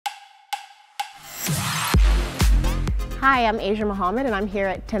Hi, I'm Asia Muhammad and I'm here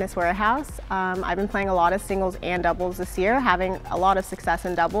at Tennis Warehouse. I've been playing a lot of singles and doubles this year, having a lot of success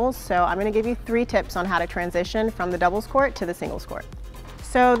in doubles, so I'm going to give you 3 tips on how to transition from the doubles court to the singles court.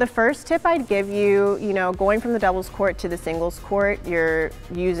 So the first tip I'd give you, going from the doubles court to the singles court, you're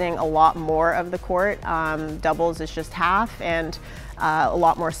using a lot more of the court. Doubles is just half, and a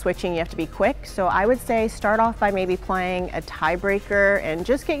lot more switching. You have to be quick. So I would say start off by maybe playing a tiebreaker and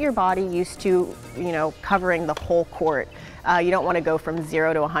just get your body used to, covering the whole court. You don't want to go from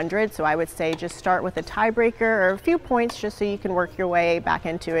 0 to 100, so I would say just start with a tiebreaker or a few points just so you can work your way back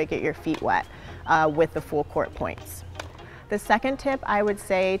into it, get your feet wet with the full court points. The second tip, I would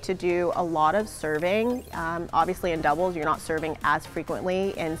say to do a lot of serving. Obviously in doubles, you're not serving as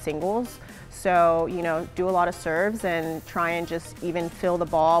frequently in singles. So, do a lot of serves and try and just even fill the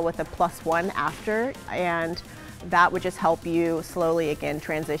ball with a +1 after. And that would just help you slowly, again,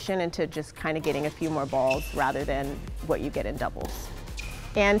 transition into just kind of getting a few more balls rather than what you get in doubles.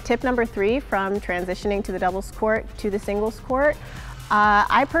 And tip number 3, from transitioning to the doubles court to the singles court,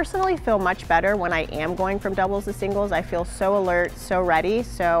 I personally feel much better when I am going from doubles to singles. I feel so alert, so ready.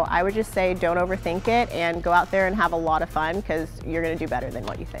 So I would just say don't overthink it and go out there and have a lot of fun, because you're going to do better than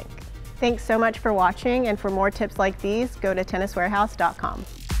what you think. Thanks so much for watching, and for more tips like these, go to tenniswarehouse.com.